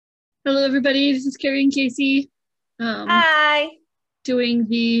Hello, everybody. This is Carrie and Casey, um, Hi. doing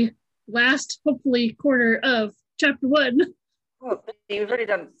the last, hopefully, quarter of chapter one. Oh, you've already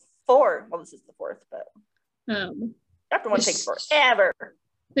done four. Well, this is the fourth, but Um, chapter one takes forever.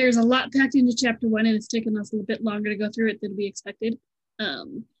 there's a lot packed into chapter one, and it's taken us a little bit longer to go through it than we expected.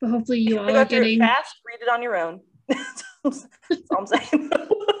 But hopefully, you all Go are through it getting fast. Read it on your own. That's all I'm saying.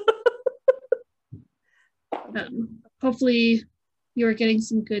 hopefully you are getting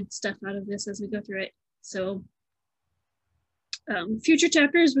some good stuff out of this as we go through it. So, future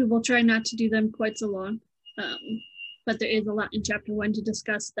chapters, we will try not to do them quite so long. But there is a lot in chapter one to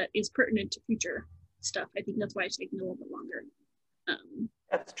discuss that is pertinent to future stuff. I think that's why it's taking a little bit longer.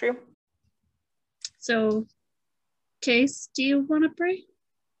 That's true. So, Case, do you want to pray?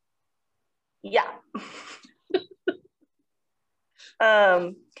 Yeah.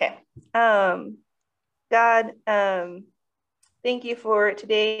 Okay. God, thank you for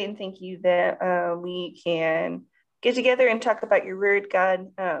today, and thank you that we can get together and talk about your word,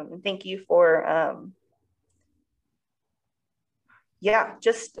 God. And thank you for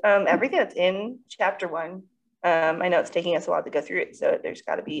just everything that's in chapter one. I know it's taking us a while to go through it, so there's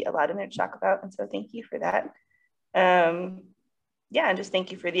got to be a lot in there to talk about, and so thank you for that. And just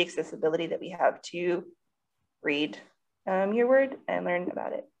thank you for the accessibility that we have to read your word and learn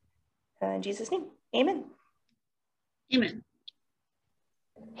about it. In Jesus' name, amen. Amen.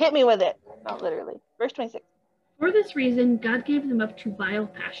 Hit me with it. Not literally. Verse 26. For this reason, God gave them up to vile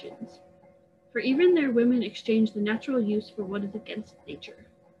passions. For even their women exchanged the natural use for what is against nature.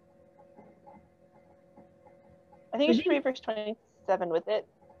 I think you should read verse 27 with it,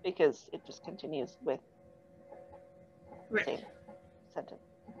 because it just continues with the same sentence.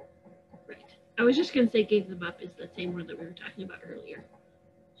 Right. I was just going to say gave them up is the same word that we were talking about earlier.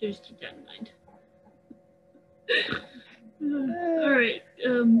 So just keep that in mind. All right.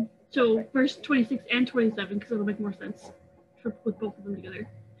 So verse 26 and 27, because it'll make more sense with both of them together.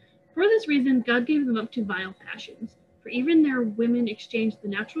 For this reason, God gave them up to vile passions. For even their women exchanged the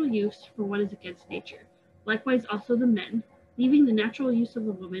natural use for what is against nature. Likewise also the men, leaving the natural use of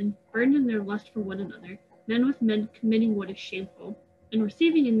the woman, burned in their lust for one another, men with men committing what is shameful, and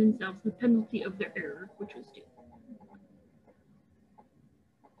receiving in themselves the penalty of their error, which was due.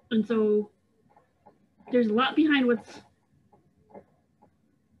 And so there's a lot behind what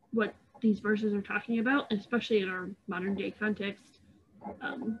these verses are talking about, especially in our modern day context.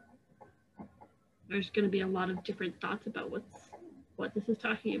 There's going to be a lot of different thoughts about what this is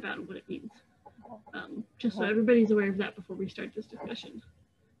talking about and what it means. Just so everybody's aware of that before we start this discussion.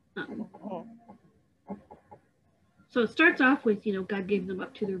 So it starts off with, God gave them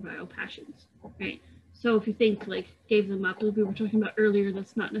up to their vile passions, right? So if you think gave them up, as we were talking about earlier,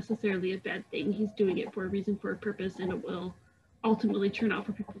 that's not necessarily a bad thing. He's doing it for a reason, for a purpose, and it will ultimately turn out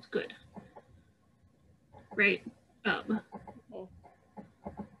for people's good, right? Do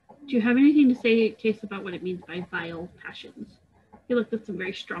you have anything to say, Case, about what it means by vile passions? I feel like that's some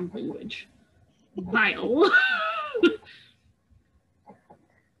very strong language. Vile. I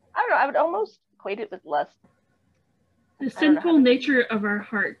don't know. I would almost equate it with lust. The sinful nature of our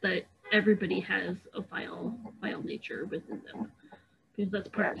heart, that everybody has a vile nature within them, because that's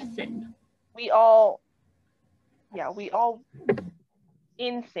part of sin. We all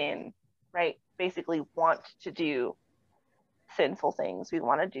in sin, right, basically want to do sinful things. We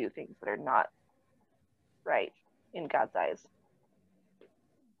want to do things that are not right in God's eyes.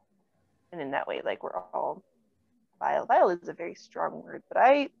 And in that way, we're all vile. Vile is a very strong word, but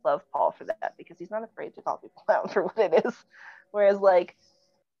I love Paul for that, because he's not afraid to call people out for what it is. Whereas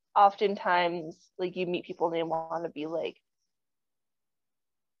oftentimes you meet people and they want to be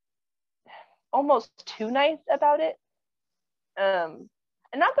almost too nice about it. And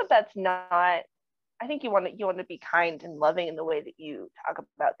not that that's not, I think you want to be kind and loving in the way that you talk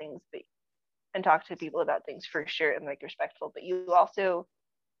about things, and talk to people about things, for sure, and respectful, but you also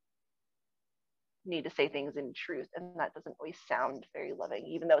need to say things in truth, and that doesn't always sound very loving,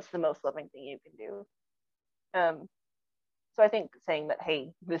 even though it's the most loving thing you can do. So I think saying that,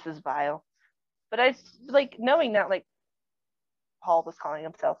 hey, this is vile, but I knowing that Paul was calling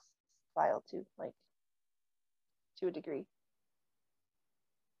himself vile too, to a degree.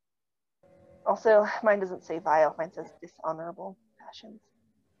 Also, mine doesn't say vile, mine says dishonorable passions.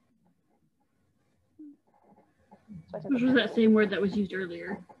 Which was that same word that was used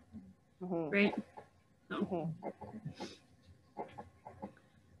earlier, right? So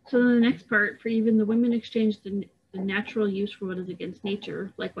then the next part, for even the women exchanged the natural use for what is against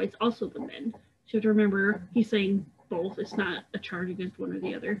nature, likewise also the men. So you have to remember, he's saying both. It's not a charge against one or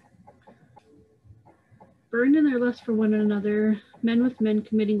the other. burned in their lust for one another, men with men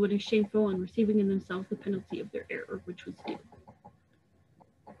committing what is shameful and receiving in themselves the penalty of their error, which was due.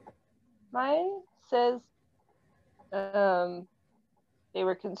 Mine says they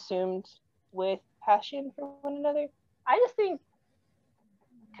were consumed with passion for one another. I just think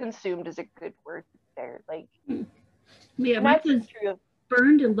consumed is a good word there. Like, yeah, mine says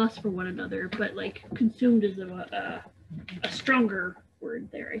burned in lust for one another, but like consumed is a stronger word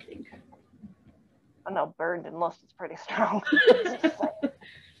there, I think. I know burned and lust is pretty strong.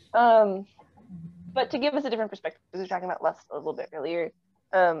 But to give us a different perspective, because we were talking about lust a little bit earlier,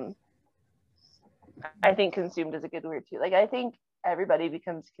 I think consumed is a good word too. Like, I think everybody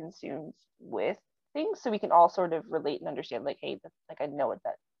becomes consumed with things, so we can all sort of relate and understand, like, hey, like I know what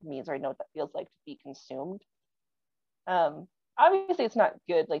that means, or I know what that feels like to be consumed. Obviously it's not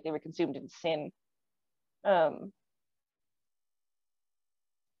good, like they were consumed in sin.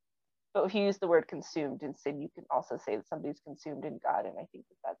 But if you use the word consumed in sin, you can also say that somebody's consumed in God, and I think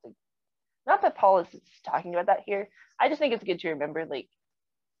that that's not that Paul is talking about that here. I just think it's good to remember, like,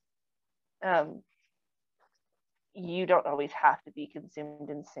 you don't always have to be consumed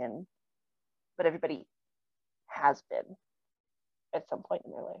in sin, but everybody has been at some point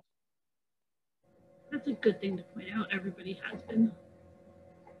in their life. That's a good thing to point out. Everybody has been.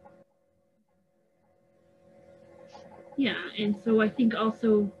 Yeah, and so I think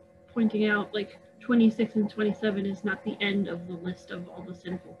also pointing out, like, 26 and 27 is not the end of the list of all the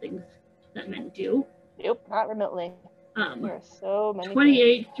sinful things that men do. Nope, not remotely. There are so many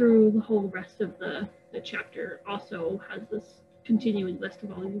 28 things. Through the whole rest of the chapter also has this continuing list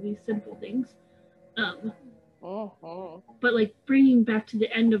of all of these sinful things. But like bringing back to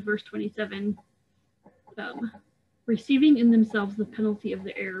the end of verse 27, receiving in themselves the penalty of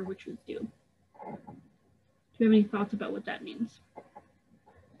the error which was due. Do you have any thoughts about what that means?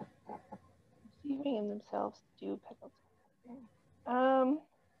 Receiving in themselves due penalty.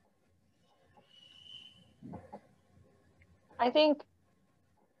 I think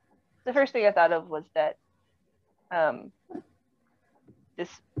the first thing I thought of was that this,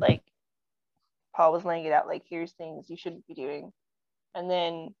 like, Paul was laying it out, like, here's things you shouldn't be doing, and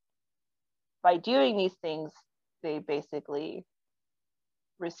then by doing these things they basically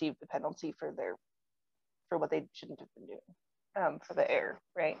received the penalty for what they shouldn't have been doing, for the error,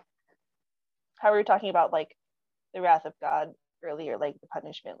 right? How we were talking about, like, the wrath of God earlier, like the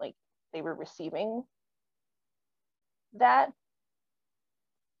punishment, like they were receiving that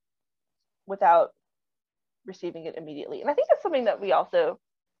without receiving it immediately. And I think that's something that we also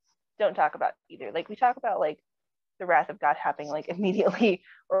don't talk about either. Like, we talk about, like, the wrath of God happening, like, immediately,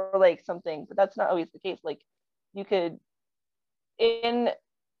 or like something, but that's not always the case. Like, you could,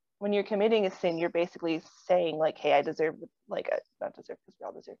 when you're committing a sin, you're basically saying, like, hey, I deserve, like, not deserve, because we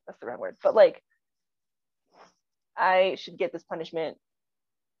all deserve, that's the wrong word, but like, I should get this punishment,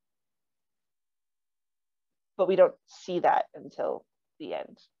 but we don't see that until the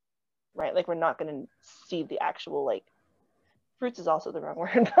end, right? Like, we're not going to see the actual, like, fruits is also the wrong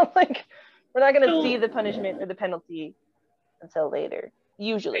word, but like, we're not going to see the punishment or the penalty until later,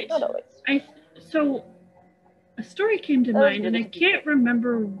 usually, not always. So a story came to mind, and I can't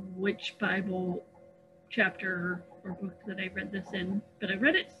remember which Bible chapter or book that I read this in, but I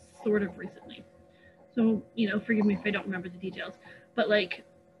read it sort of recently. So, forgive me if I don't remember the details. But, like,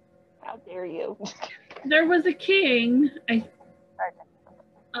 how dare you? There was a king,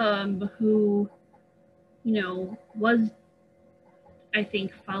 who, was, I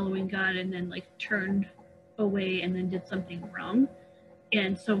think, following God, and then, like, turned away and then did something wrong.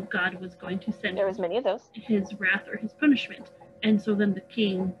 And so God was going to send there was many of those, his wrath or his punishment. And so then the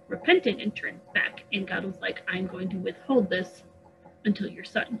king repented and turned back, and God was like, I'm going to withhold this until your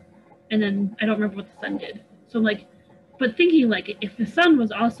son. And then I don't remember what the son did. So, like, but thinking, like, if the son was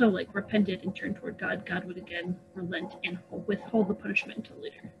also, like, repented and turned toward God, God would again relent and withhold the punishment until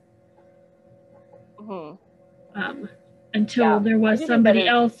later. Until there was somebody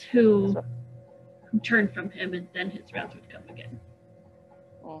else who turned from him, and then his wrath would come again.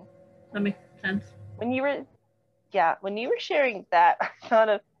 Does that make sense? When you were sharing that, I thought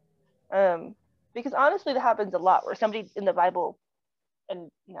of, because honestly, that happens a lot, where somebody in the Bible,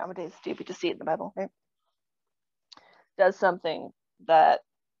 and nowadays too, we just see it in the Bible, right, does something that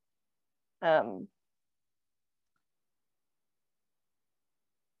turns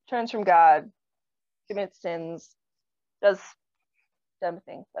from God, commits sins, does dumb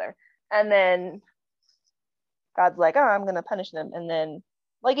things, whatever, and then God's like, oh, I'm gonna punish them. And then,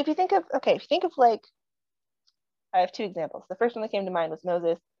 like, if you think of like, I have two examples. The first one that came to mind was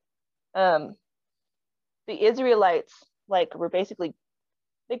Moses. The Israelites, like, were basically,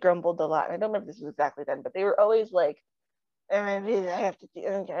 they grumbled a lot. I don't remember if this was exactly then, but they were always like, I have to do,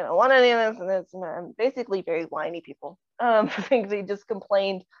 I don't want any of this, and it's basically very whiny people. I think they just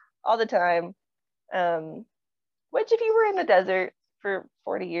complained all the time. Which if you were in the desert for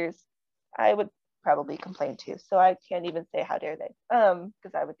 40 years, I would probably complain too. So I can't even say how dare they,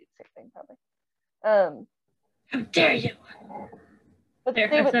 because I would do the same thing probably. How dare you? But there,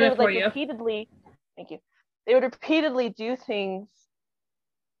 they would like you. repeatedly, thank you. They would repeatedly do things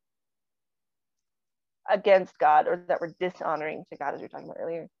against God or that were dishonoring to God, as we were talking about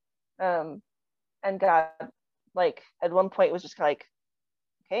earlier. And God, like at one point was just like,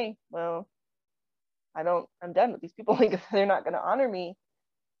 okay, well, I'm done with these people. Like if they're not going to honor me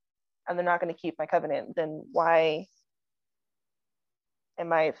and they're not going to keep my covenant, then why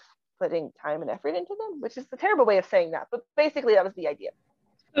am I putting time and effort into them? Which is a terrible way of saying that, but basically that was the idea.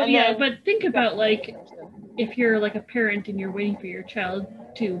 Oh, yeah, but think about like if you're like a parent and you're waiting for your child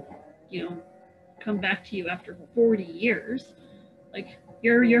to, you know, come back to you after 40 years, like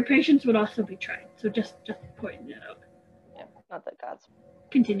your patience would also be tried. So just pointing that out. Yeah, not that God's.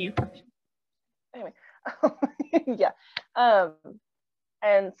 Continue. Anyway, yeah.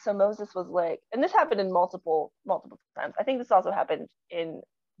 And so Moses was like, and this happened in multiple times. I think this also happened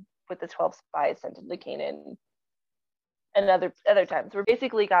with the 12 spies sent into Canaan and other times where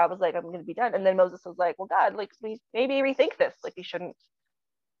basically God was like, I'm going to be done. And then Moses was like, well, God, like we maybe rethink this. Like you shouldn't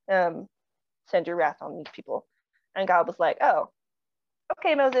send your wrath on these people. And God was like, oh,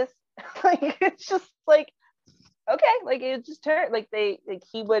 okay, Moses. Like it's just like, okay, like it just turned like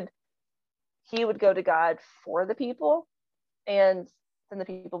he would go to God for the people, and then the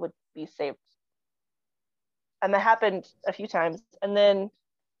people would be saved. And that happened a few times. And then,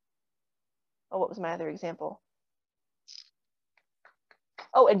 what was my other example?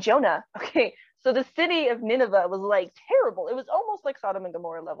 Oh, and Jonah. Okay, so the city of Nineveh was like terrible. It was almost like Sodom and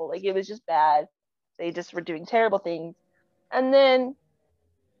Gomorrah level. Like it was just bad. They just were doing terrible things. And then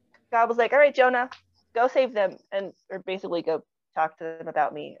God was like, all right, Jonah, go save them, or basically go talk to them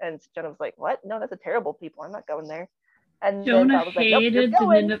about me. And Jonah was like, what? No, that's a terrible people. I'm not going there. And Jonah then God was like, nope, you're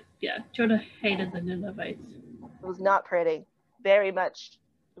going. Jonah hated the Ninevites. It was not pretty. Very much.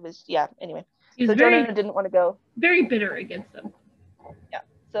 It was, yeah, anyway. So Jonah didn't want to go. Very bitter against them. Yeah,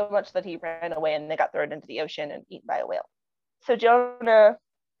 so much that he ran away and they got thrown into the ocean and eaten by a whale. So Jonah,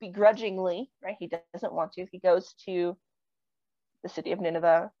 begrudgingly, right, he doesn't want to, he goes to the city of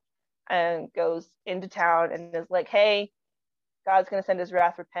Nineveh and goes into town and is like, hey, God's going to send his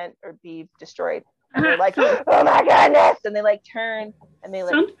wrath, repent or be destroyed. And they're like, oh my goodness! And they like turn and they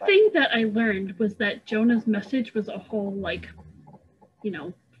like. Something that I learned was that Jonah's message was a whole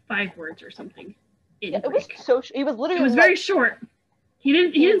 5 words or something. Yeah, it was so. He was literally. It was very short. He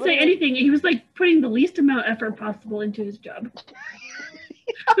didn't say anything. He was like putting the least amount of effort possible into his job.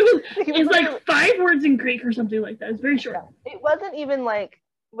 It was like 5 words in Greek or something like that. It was very short. Yeah. It wasn't even like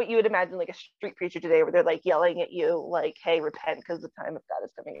what you would imagine like a street preacher today where they're like yelling at you like, hey, repent because the time of God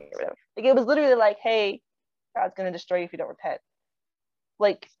is coming or whatever. Like it was literally like, hey, God's going to destroy you if you don't repent.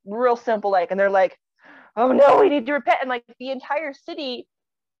 Like real simple, like, and they're like, oh no, we need to repent. And like the entire city,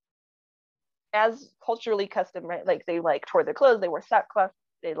 as culturally custom, right? Like they like tore their clothes, they wore sackcloth,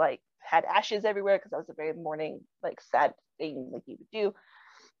 they like had ashes everywhere because that was a very mourning, like sad thing like you would do.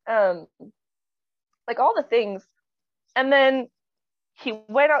 Like all the things. And then he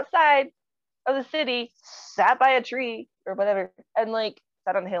went outside of the city, sat by a tree or whatever, and like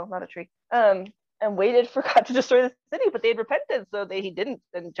sat on a hill, not a tree, and waited for God to destroy the city, but they had repented, so he didn't.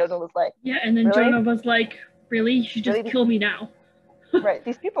 And Jonah was like, yeah, and then really? Jonah was like, really? You should just kill me now. Right,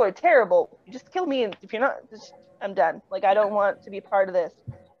 these people are terrible. You just kill me, and if you're not, I'm done. Like I don't want to be part of this.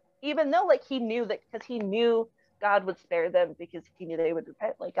 Even though like he knew that, because he knew God would spare them because he knew they would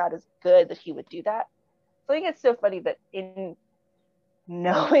repent. Like God is good that he would do that. So I think it's so funny that in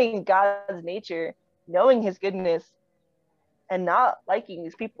knowing God's nature, knowing his goodness, and not liking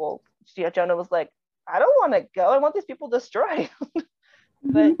these people, Jonah was like, I don't want to go. I want these people destroyed.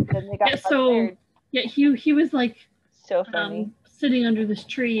 But then they got scared. Yeah, he was like so funny. Sitting under this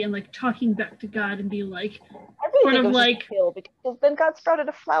tree and like talking back to God and being like, I really think it was like kill, because then God sprouted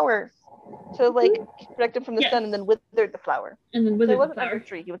a flower to like protect him from the sun, and then withered the flower. And then withered so it wasn't the flower. under a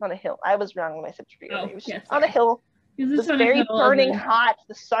tree. He was on a hill. I was wrong when I said tree. Oh, he was on a hill. It was very burning hot.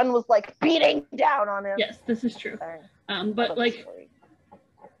 The sun was like beating down on him. Yes, this is true. But like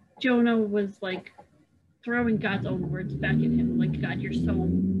Jonah was like throwing God's own words back at him, like, God, you're so,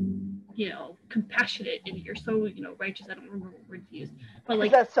 compassionate, and you're so, righteous. I don't remember what words he used, but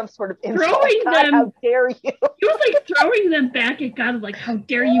like that's some sort of insult. Throwing God, them. How dare you? He was like throwing them back at God, like, how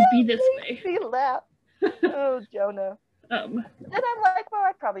dare you be this way? He laughed. Oh, Jonah. Um, And I'm like, well,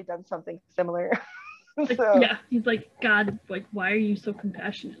 I've probably done something similar. like, So, yeah, he's like, God, like, why are you so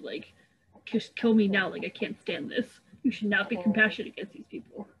compassionate? Like, just kill me now. Like, I can't stand this. You should not be compassionate against these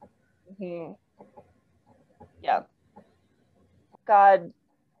people. mhm. Yeah. God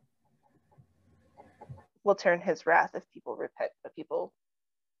will turn his wrath if people repent, but people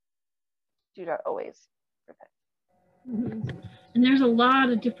do not always repent. Mhm. And there's a lot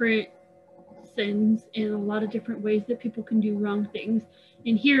of different sins and a lot of different ways that people can do wrong things.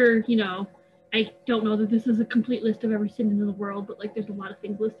 And here, you know, I don't know that this is a complete list of every sin in the world, but like there's a lot of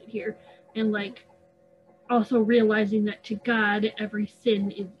things listed here. And like also realizing that to God, every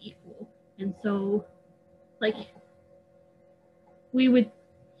sin is equal. And so, like, we would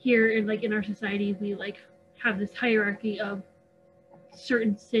here in like in our society, we like have this hierarchy of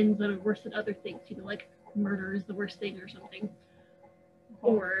certain sins that are worse than other things. You know, like murder is the worst thing or something,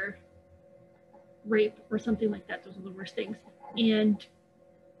 or rape or something like that. Those are the worst things. And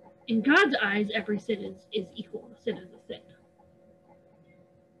in God's eyes, every sin is equal. A sin is a sin.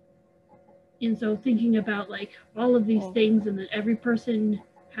 And so thinking about like all of these things and that every person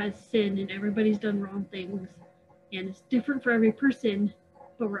has sin and everybody's done wrong things and it's different for every person,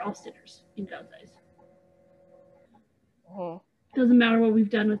 but we're all sinners in God's eyes. Doesn't matter what we've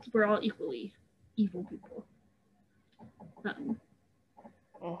done, we're all equally evil people.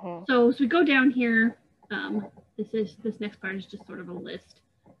 So as we go down here, this next part is just sort of a list.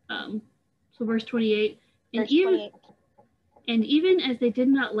 So verse 28, and even as they did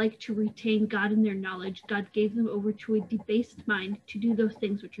not like to retain God in their knowledge, God gave them over to a debased mind to do those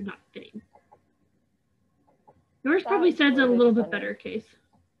things which are not fitting. Yours probably says it a little bit better, Case.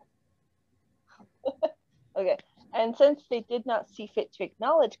 Okay. And since they did not see fit to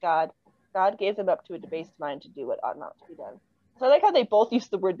acknowledge God, God gave them up to a debased mind to do what ought not to be done. So I like how they both use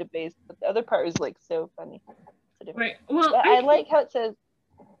the word debased, but the other part is like so funny. So right. Well, but I like how it says.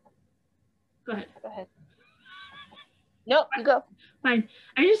 Go ahead. Go ahead. No, you go. Fine.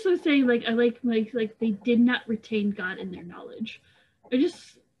 I just was saying, like, I like they did not retain God in their knowledge. I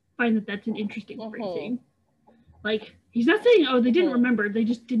just find that that's an interesting phrasing. Like, he's not saying, oh, they didn't remember. They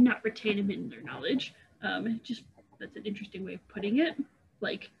just did not retain him in their knowledge. Just that's an interesting way of putting it.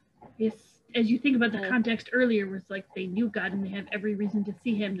 Like, as you think about the context earlier, where it's like they knew God and they have every reason to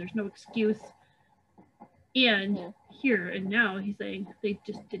see him. There's no excuse. And here and now, he's saying they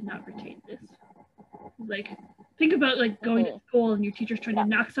just did not retain this. Like, think about like going to school and your teacher's trying to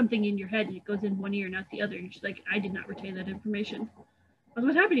knock something in your head and it goes in one ear and out the other. And you're just like, I did not retain that information. That's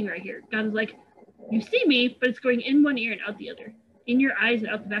what's happening right here. God is like, you see me, but it's going in one ear and out the other, in your eyes and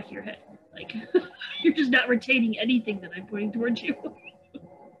out the back of your head. Like, you're just not retaining anything that I'm pointing towards you.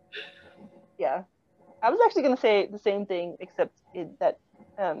 Yeah. I was actually going to say the same thing, except that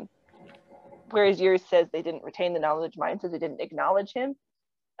whereas yours says they didn't retain the knowledge, mine says they didn't acknowledge him.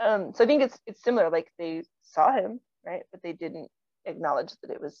 So I think it's similar. Like they saw him, right, but they didn't acknowledge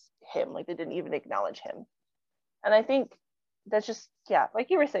that it was him. Like they didn't even acknowledge him. And I think that's just, yeah, like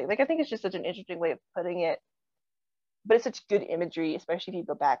you were saying, like I think it's just such an interesting way of putting it. But it's such good imagery, especially if you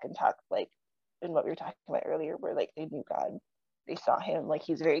go back and talk like in what we were talking about earlier, where like they knew God, they saw him, like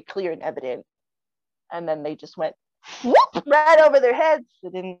he's very clear and evident, and then they just went whoop, right over their heads. They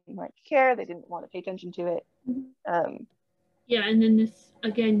didn't like care. They didn't want to pay attention to it. Yeah, and then this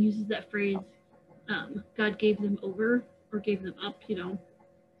again uses that phrase, God gave them over or gave them up. You know,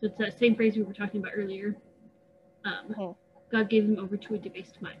 so it's that same phrase we were talking about earlier. God gave them over to a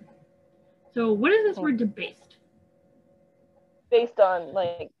debased mind. So what is this word debased? Based on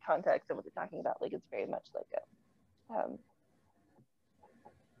like context of what they're talking about, like it's very much like a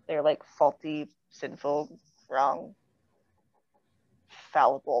they're like faulty, sinful, wrong,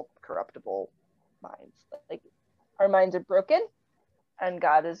 fallible, corruptible minds. Like our minds are broken, and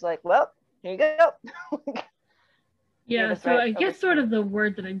God is like, well, here you go. Yeah, so I guess sort of the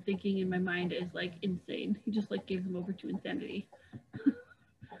word that I'm thinking in my mind is like insane. He just like gave them over to insanity,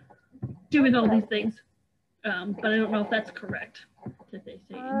 doing all these things. But I don't know if that's correct to say.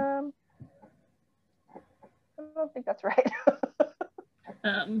 I don't think that's right.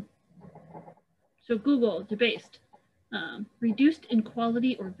 So Google, debased, reduced in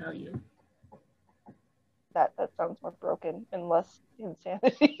quality or value. That sounds more broken and less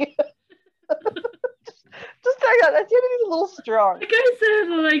insanity. Just talking about that insanity is a little strong. Like I said,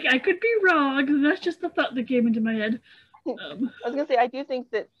 like I could be wrong. That's just the thought that came into my head. I was gonna say, I do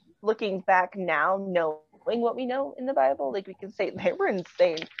think that looking back now, knowing what we know in the Bible, like we can say they were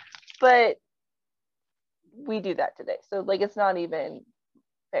insane, but we do that today. So like it's not even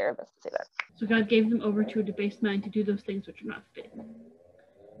fair of us to say that. So God gave them over to a debased mind to do those things which are not fit.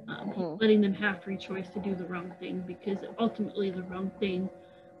 letting them have free choice to do the wrong thing, because ultimately the wrong thing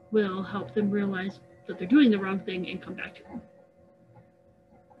will help them realize that they're doing the wrong thing and come back to him.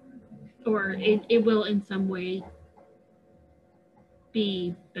 Or it will in some way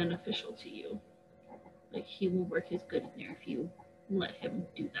be beneficial to you. Like he will work his good in there if you let him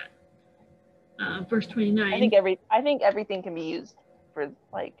do that. Verse 29. I think everything can be used for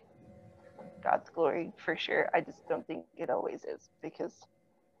like God's glory for sure. I just don't think it always is, because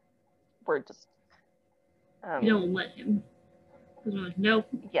we're just you don't let him. We're like, nope.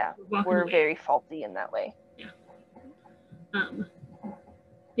 Yeah, we're very faulty in that way. Yeah.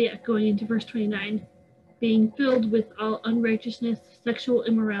 Going into verse 29. Being filled with all unrighteousness, sexual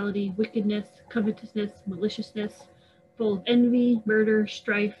immorality, wickedness, covetousness, maliciousness, full of envy, murder,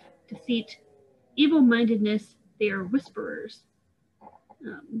 strife, deceit, evil-mindedness, they are whisperers.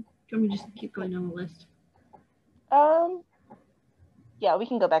 Do you want me to just keep going down the list? Yeah, we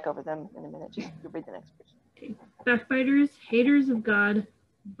can go back over them in a minute. Just read the next verse. Okay. Backbiters, haters of God,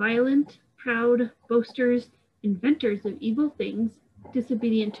 violent, proud, boasters, inventors of evil things,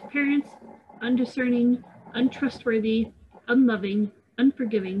 disobedient to parents, undiscerning, untrustworthy, unloving,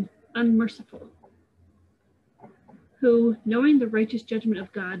 unforgiving, unmerciful, who, knowing the righteous judgment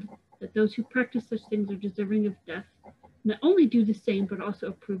of God, that those who practice such things are deserving of death, not only do the same, but also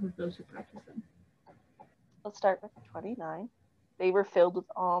approve of those who practice them. Let's start with 29. They were filled with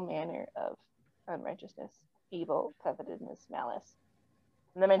all manner of unrighteousness, evil, covetousness, malice.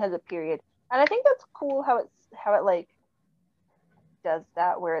 And then it has a period. And I think that's cool how it like does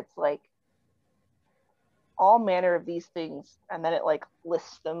that, where it's like all manner of these things, and then it like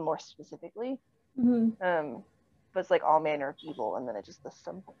lists them more specifically. But it's like all manner of evil, and then it just lists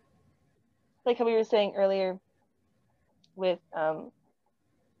them. Like how we were saying earlier with how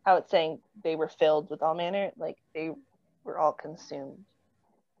it's saying they were filled with all manner, like they were all consumed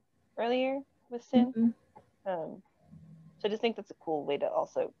earlier with sin. So I just think that's a cool way to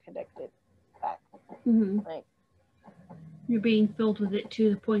also connect it back. Like you're being filled with it to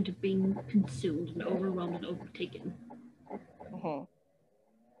the point of being consumed and overwhelmed and overtaken. To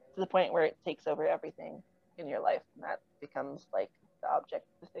the point where it takes over everything in your life, and that becomes like the object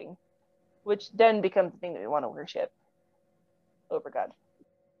of the thing, which then becomes the thing that we want to worship over God.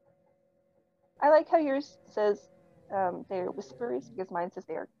 I like how yours says they're whisperers, because mine says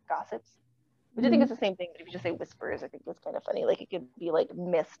they are gossips. Which I think it's the same thing, but if you just say whisperers, I think it's kind of funny. Like it could be like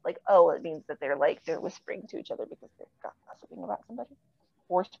mist, like, oh, it means that they're whispering to each other because they're gossiping about somebody,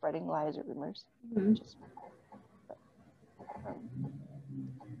 or spreading lies or rumors.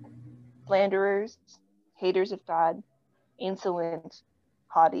 Slanderers, haters of God, insolent,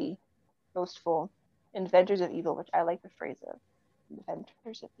 haughty, boastful, inventors of evil, which I like the phrase of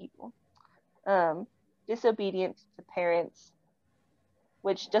inventors of evil. Disobedient to parents,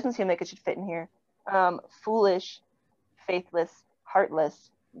 which doesn't seem like it should fit in here. Foolish, faithless,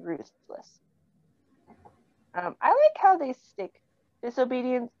 heartless, ruthless. I like how they stick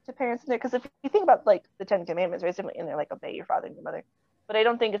disobedience to parents in there, because if you think about like the 10 Commandments, right, in there, like obey your father and your mother. But I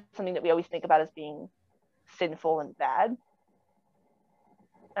don't think it's something that we always think about as being sinful and bad.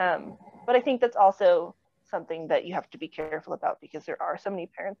 But I think that's also something that you have to be careful about, because there are so many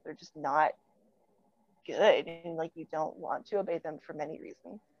parents that are just not good, and like you don't want to obey them for many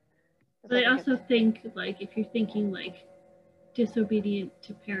reasons. But I also think, like, if you're thinking like disobedient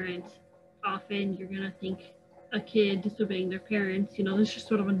to parents, often you're gonna think a kid disobeying their parents, that's just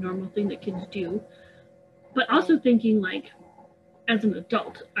sort of a normal thing that kids do. But also thinking like, as an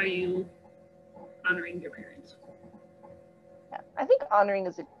adult, are you honoring your parents? Yeah, I think honoring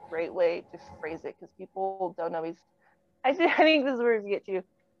is a great way to phrase it, because people don't always. I think this is where we get to.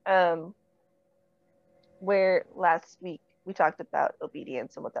 Where last week we talked about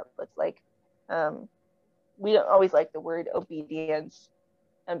obedience and what that looks like. We don't always like the word obedience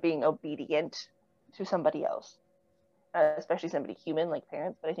and being obedient to somebody else, especially somebody human like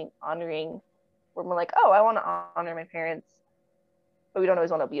parents. But I think honoring, we're more like, oh, I want to honor my parents, but we don't always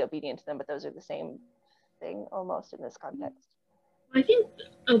want to be obedient to them. But those are the same thing almost in this context. I think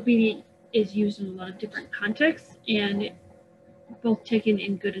obedient is used in a lot of different contexts, and both taken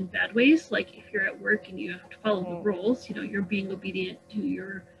in good and bad ways. Like if you're at work and you have to follow the rules, you're being obedient to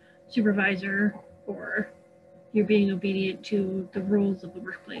your supervisor, or you're being obedient to the rules of the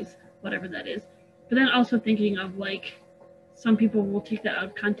workplace, whatever that is. But then also thinking of like, some people will take that out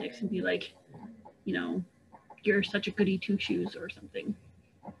of context and be like, you're such a goody two shoes or something.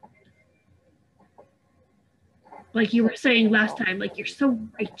 Like you were saying last time, like you're so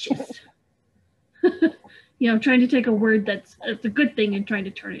righteous. Trying to take a word that's a good thing and trying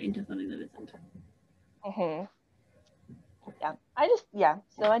to turn it into something that isn't. Yeah,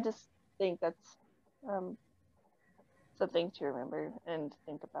 I just think that's something to remember and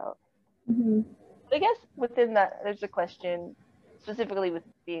think about. Mm-hmm. But I guess within that, there's a question specifically with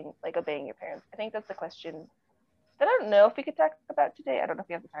being like obeying your parents. I think that's a question that I don't know if we could talk about today. I don't know if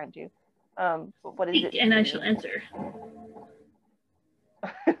we have the time to. But what is it? And I shall answer.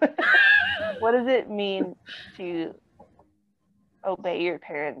 What does it mean to obey your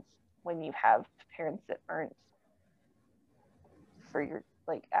parents when you have parents that aren't for your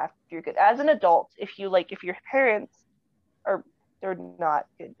like after you're good as an adult? If your parents they're not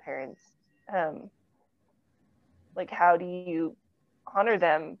good parents, like how do you honor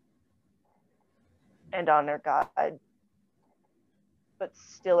them and honor God, but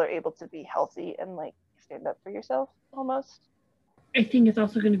still are able to be healthy and like stand up for yourself almost? I think it's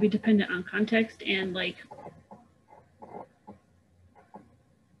also going to be dependent on context and like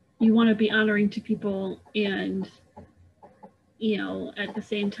you want to be honoring to people and at the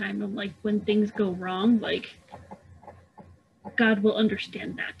same time of like when things go wrong, like God will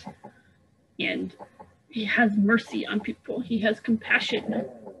understand that and he has mercy on people. He has compassion.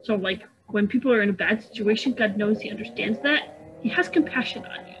 So like when people are in a bad situation, God knows he understands that. He has compassion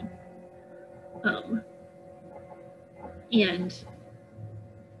on you. And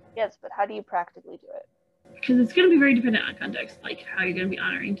yes, but how do you practically do it? Because it's going to be very dependent on context, like how you're going to be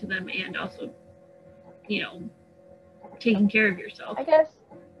honoring to them and also, taking care of yourself. I guess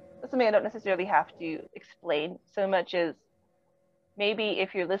that's something I don't necessarily have to explain so much as maybe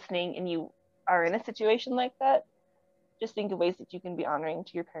if you're listening and you are in a situation like that, just think of ways that you can be honoring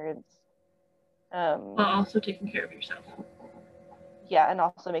to your parents. While also taking care of yourself. Yeah, and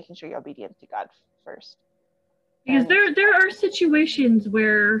also making sure you're obedient to God first. Because there are situations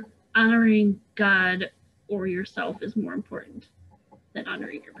where honoring God or yourself is more important than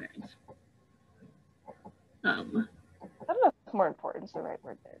honoring your parents. I don't know if more important is the right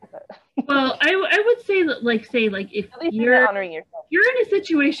word there, but well, I would say that if you're honoring yourself. You're in a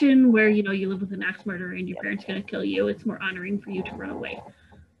situation where you live with an axe murderer and your parents gonna kill you, it's more honoring for you to run away.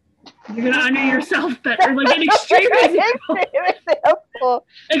 You're gonna honor yourself better. Like an extreme example.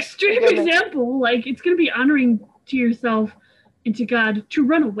 Extreme example, like it's gonna be honoring to yourself and to God to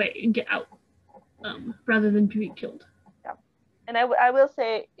run away and get out, rather than to be killed. Yeah, and I will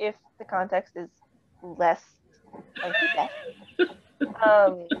say if the context is less like death,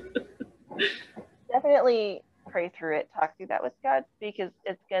 definitely pray through it, talk through that with God, because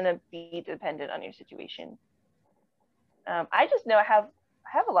it's gonna be dependent on your situation. I just know I have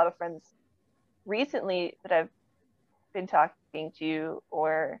a lot of friends recently that I've been talking to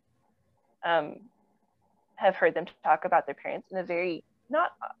or have heard them talk about their parents in a very I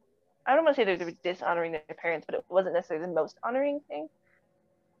don't want to say they're dishonoring their parents, but it wasn't necessarily the most honoring thing.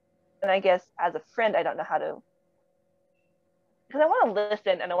 And I guess as a friend, I don't know how to, because I want to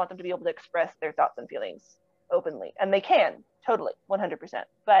listen and I want them to be able to express their thoughts and feelings openly, and they can totally 100%.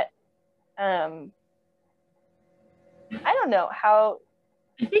 But I don't know how.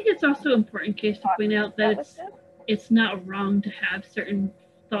 I think it's also important, Case, to point out that it's not wrong to have certain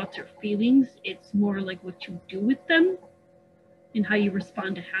thoughts or feelings. It's more like what you do with them and how you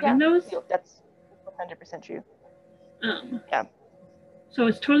respond to having those. That's 100% true. Yeah. So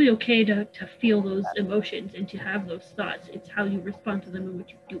it's totally okay to feel those emotions and to have those thoughts. It's how you respond to them and what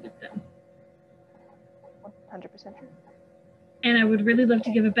you do with them. 100% true. And I would really love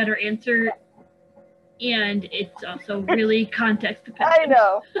to give a better answer. And it's also really context dependent. I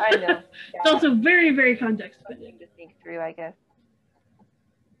know. Yeah. It's also very, very context dependent. Something to think through, I guess.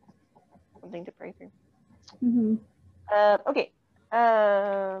 Something to pray through. Mm-hmm. Okay.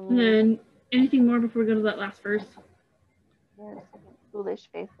 And then anything more before we go to that last verse? Yes. Foolish,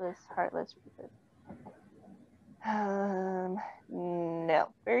 faithless, heartless. No.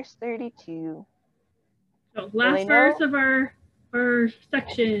 Verse 32. So last verse of our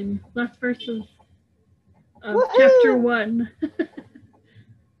section. Last verse of chapter 1.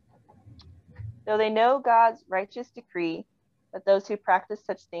 Though they know God's righteous decree that those who practice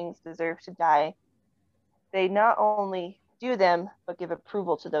such things deserve to die, they not only do them, but give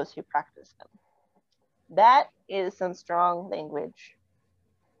approval to those who practice them. That is some strong language.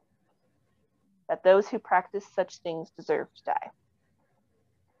 That those who practice such things deserve to die.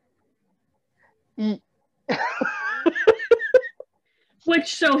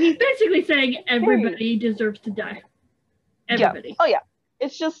 Which, so he's basically saying everybody deserves to die. Everybody. Yeah. Oh, yeah.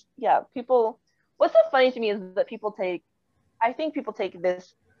 It's just, people. What's so funny to me is that I think people take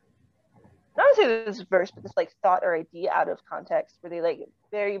this, not necessarily this verse, but this like thought or idea out of context, where they like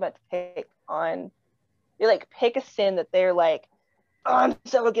very much pick a sin that they're like, oh, I'm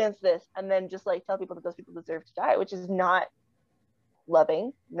so against this, and then just like tell people that those people deserve to die, which is not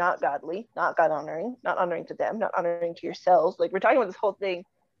loving, not godly, not God honoring, not honoring to them, not honoring to yourselves. Like, we're talking about this whole thing.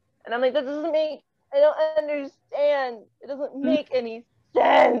 And I'm like, that doesn't make, I don't understand. It doesn't make any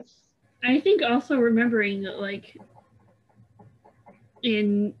sense. I think also remembering that, like,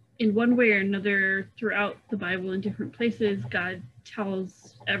 in one way or another throughout the Bible in different places, God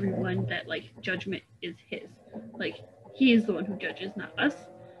tells everyone that, like, judgment is his. Like, he is the one who judges, not us.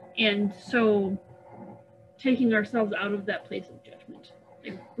 And so taking ourselves out of that place of judgment.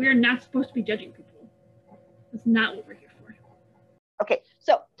 Like, we're not supposed to be judging people. That's not what we're here for. Okay,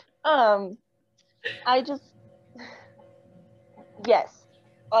 so I just, yes,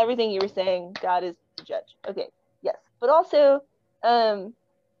 everything you were saying, God is the judge. Okay, yes, but also,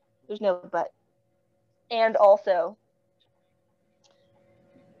 there's no but. And also,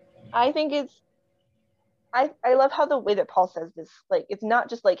 I think I love how the way that Paul says this, like, it's not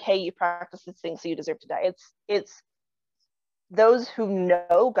just like, hey, you practice this thing so you deserve to die. It's those who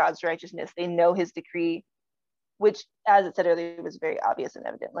know God's righteousness, they know his decree, which, as it said earlier, was very obvious and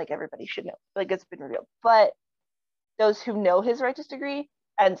evident, like everybody should know, like it's been revealed. But those who know his righteous decree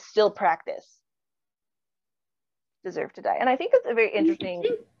and still practice deserve to die. And I think that's a very interesting...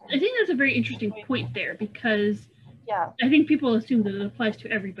 I think that's a very interesting point there, because yeah, I think people assume that it applies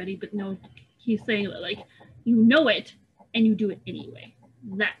to everybody, but no, he's saying that, like, you know it and you do it anyway.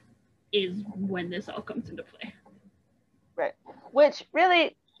 That is when this all comes into play. Right. Which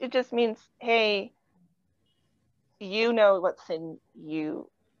really, it just means, hey, you know what sin you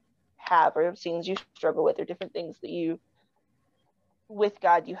have, or sins you struggle with, or different things that you, with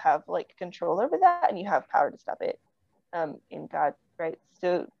God, you have, like, control over that, and you have power to stop it in God, right?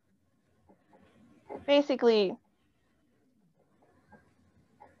 So basically,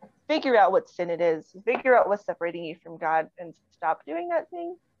 figure out what sin it is, figure out what's separating you from God, and stop doing that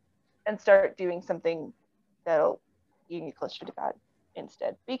thing, and start doing something that'll get you closer to God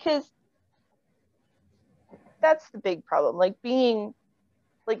instead. Because that's the big problem, like, being,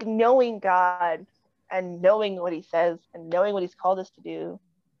 like, knowing God and knowing what he says and knowing what he's called us to do,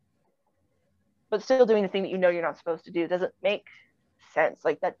 but still doing the thing that you know you're not supposed to do doesn't make sense.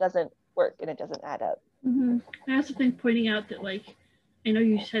 Like, that doesn't work and it doesn't add up. Mm-hmm. I also think pointing out that, like, I know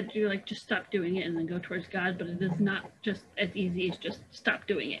you said you're like, just stop doing it and then go towards God, but it is not just as easy as just stop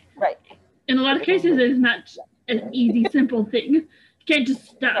doing it. Right. In a lot of cases, it is not an easy, simple thing. You can't just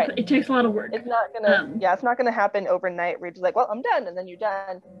stop. Right. It takes a lot of work. It's not gonna, it's not gonna happen overnight where you're just like, well, I'm done, and then you're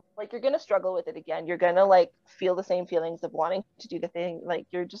done. Like, you're gonna struggle with it again. You're gonna, like, feel the same feelings of wanting to do the thing. Like,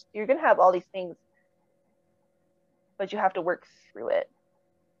 you're gonna have all these things, but you have to work through it.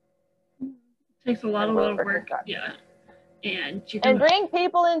 It takes a lot of work. Yeah. And bring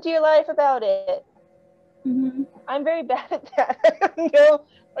people into your life about it. Mm-hmm. I'm very bad at that. You know,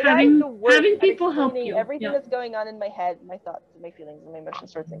 like, having people help you. Everything that's going on in my head, my thoughts, and my feelings, and my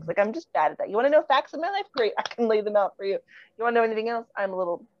emotions, sort of things. Like, I'm just bad at that. You want to know facts of my life? Great, I can lay them out for you. You want to know anything else? I'm a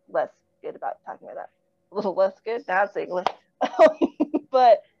little less good about talking about that. A little less good? That's English.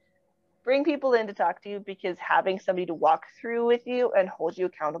 But bring people in to talk to you, because having somebody to walk through with you and hold you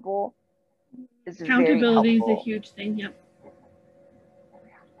accountable is accountability very is a huge thing. Yep.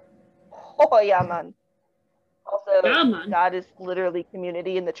 Oh yeah, man. Also, yeah, man. God is literally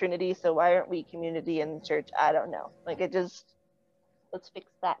community in the Trinity, so why aren't we community in the church? I don't know. Like, it just, let's fix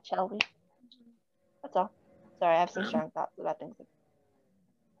that, shall we? That's all. Sorry, I have some strong thoughts about things.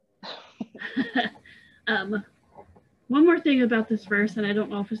 One more thing about this verse, and I don't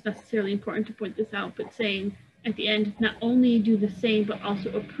know if it's necessarily important to point this out, but saying at the end, not only do the same, but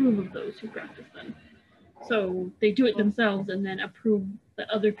also approve of those who practice them. So they do it themselves and then approve that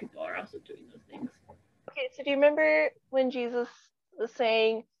other people are also doing those things. Okay, so do you remember when Jesus was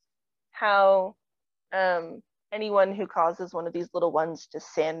saying how anyone who causes one of these little ones to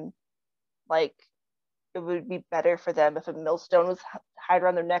sin, like, it would be better for them if a millstone was tied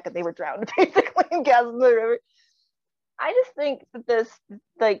around their neck and they were drowned, basically, and cast in the river? I just think that this,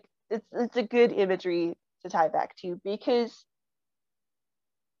 like, it's a good imagery to tie back to, because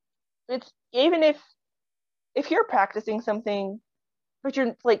it's, even if you're practicing something, but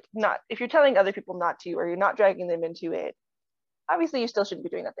you're, like, not, if you're telling other people not to, or you're not dragging them into it, obviously you still shouldn't be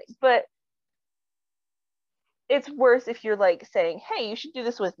doing that thing. But it's worse if you're, like, saying, hey, you should do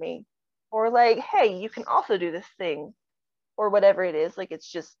this with me, or, like, hey, you can also do this thing, or whatever it is. Like,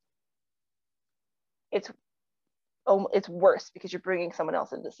 it's just, it's worse, because you're bringing someone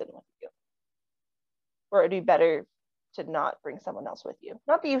else into sin with you. Or it'd be better to not bring someone else with you.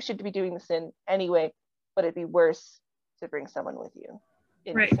 Not that you should be doing the sin anyway, but it'd be worse to bring someone with you.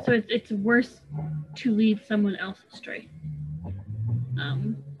 Right, so it's worse to lead someone else astray.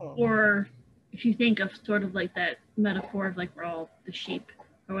 Or if you think of sort of like that metaphor of like we're all the sheep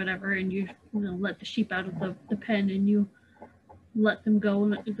or whatever, and you know let the sheep out of the pen and you let them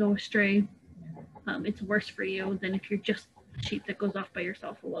go astray, it's worse for you than if you're just the sheep that goes off by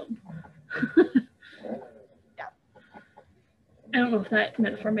yourself alone. Yeah. I don't know if that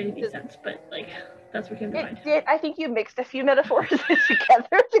metaphor made any sense, but like that's what came to mind. It did. I think you mixed a few metaphors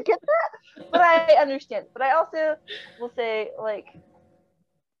together to get that, but I understand. But I also will say, like,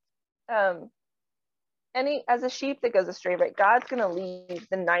 as a sheep that goes astray, right? God's gonna leave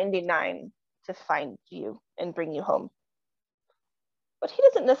the 99 to find you and bring you home. But he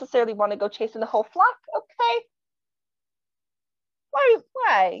doesn't necessarily want to go chasing the whole flock, okay?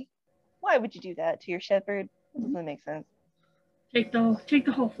 Why would you do that to your shepherd? It doesn't make sense. Take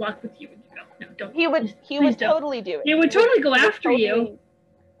the whole flock with you when you go. No, don't. He would totally do it. He would totally go after you.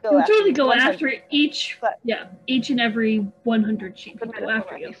 He would totally go after each and every 100 sheep. He'd go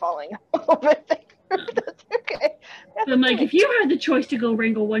after you. Falling over there. That's okay. So I'm like, if you had the choice to go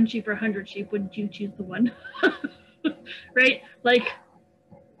wrangle 1 sheep or 100 sheep, wouldn't you choose the one? Right? Like,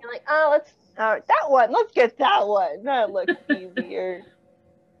 you're like, oh, that one. Let's get that one. That looks easier.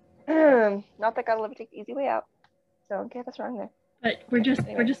 Not that God will ever take the easy way out. So okay, that's wrong there. But we're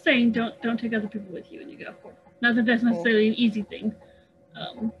just saying, don't take other people with you when you go. Not that that's necessarily an easy thing,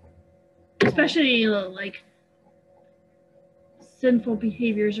 especially like sinful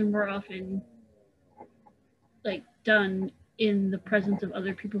behaviors are more often like done in the presence of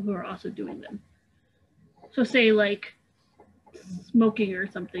other people who are also doing them. So say like smoking or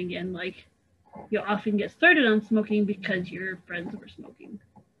something, and like you often get started on smoking because your friends were smoking.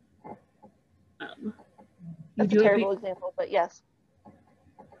 That's a terrible example, but yes.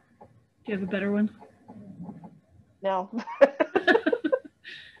 Do you have a better one? No.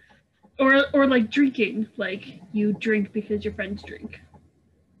 or like drinking, like you drink because your friends drink.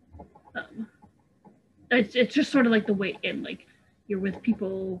 It's just sort of like the way in, like you're with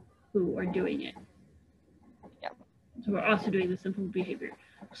people who are doing it. Yeah. So we're also doing the sinful behavior.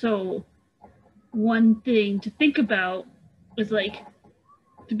 So one thing to think about is like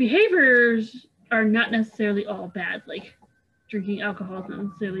the behaviors are not necessarily all bad. Like drinking alcohol is not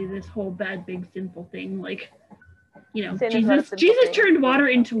necessarily this whole bad big sinful thing. Like, you know, Jesus turned water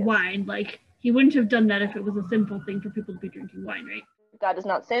into wine. Like he wouldn't have done that if it was a sinful thing for people to be drinking wine, right? God does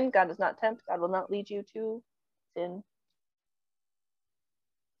not sin. God does not tempt. God will not lead you to sin.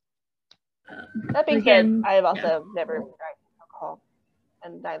 That being said, I have also never tried alcohol,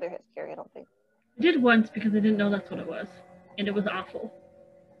 and neither has Carrie, I don't think. I did once because I didn't know that's what it was, and it was awful.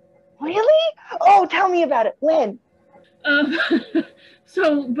 Really? Oh, tell me about it. When?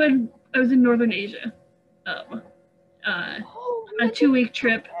 So when I was in Northern Asia, a 2-week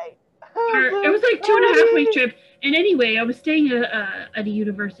trip, or it was like 2.5-week trip. And anyway, I was staying at a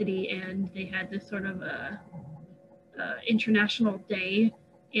university, and they had this sort of international day,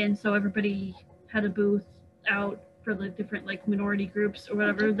 and so everybody had a booth out for the different like minority groups or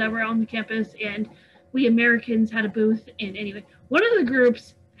whatever that were on the campus, and we Americans had a booth. And anyway, one of the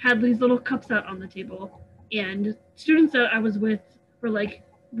groups had these little cups out on the table, and students that I was with were like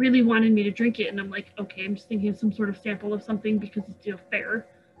really wanted me to drink it, and I'm like, okay, I'm just thinking of some sort of sample of something because it's fair.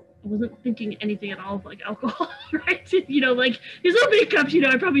 I wasn't thinking anything at all of like alcohol, right? Like these little big cups,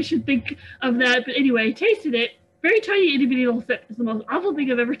 I probably should think of that. But anyway, I tasted it. Very tiny, itty bitty little sip. It's the most awful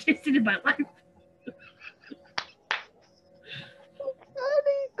thing I've ever tasted in my life.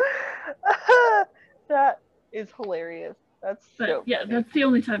 That is hilarious. That's so yeah, funny. That's the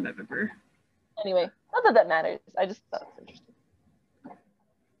only time I've ever. Anyway, not that matters. I just thought it was interesting.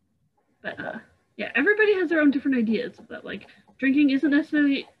 But yeah, everybody has their own different ideas of that. Like drinking isn't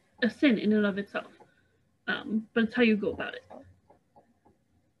necessarily a sin in and of itself, but it's how you go about it.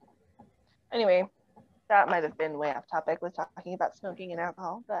 Anyway, that might have been way off topic with talking about smoking and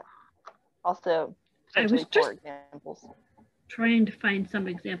alcohol, but also I was just examples. Trying to find some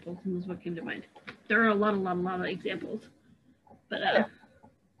examples, and this is what came to mind. There are a lot of examples, but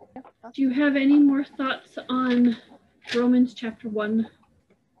do you have any more thoughts on Romans chapter 1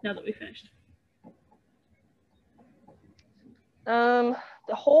 now that we finished?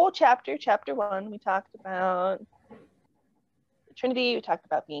 The whole chapter 1, we talked about the Trinity, we talked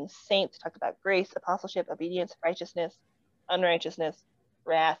about being saints, we talked about grace, apostleship, obedience, righteousness, unrighteousness,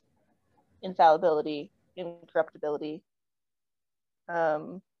 wrath, infallibility, incorruptibility,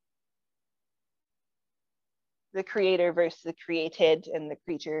 the creator versus the created and the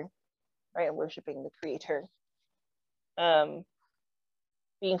creature, right? Worshiping the creator,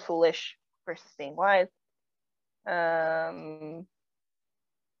 being foolish versus being wise,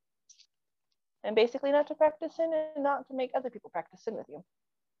 and basically not to practice sin and not to make other people practice sin with you.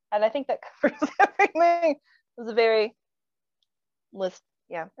 And I think that covers everything. It was a very list.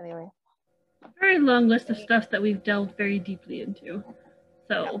 Yeah, anyway. Very long list of stuff that we've delved very deeply into.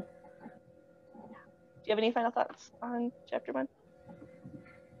 So, do you have any final thoughts on chapter 1?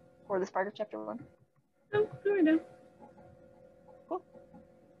 Or this part of chapter 1? no, I know. Cool.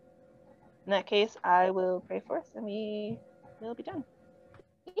 In that case, I will pray for us and we will be done.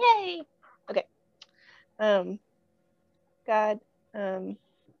 Yay! Okay. God,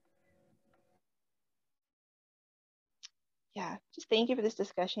 yeah, just thank you for this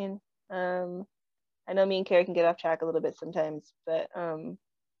discussion. I know me and Kara can get off track a little bit sometimes, but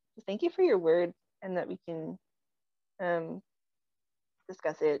just thank you for your word and that we can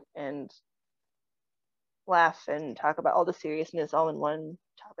discuss it and laugh and talk about all the seriousness all in one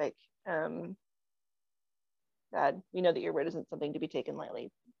topic. God, we know that your word isn't something to be taken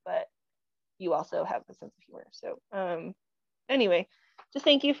lightly, but you also have a sense of humor. So anyway, just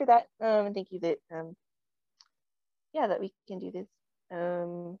thank you for that. And thank you that that we can do this.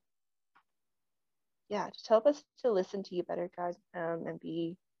 Just help us to listen to you better, God, and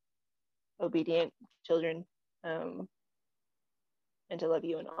be obedient children, and to love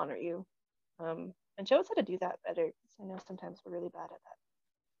you and honor you, and show us how to do that better, because I know sometimes we're really bad at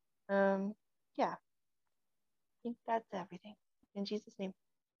that. I think that's everything. In Jesus' name,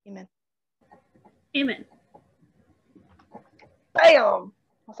 amen. Amen. Bam!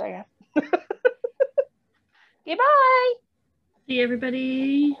 Oh, sorry. Okay, bye! See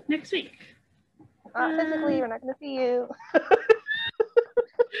everybody next week. Not physically, we're not going to see you.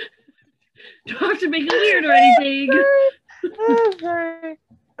 Don't have to make it weird or anything. Sorry.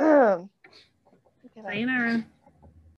 Okay, bye. Sayonara.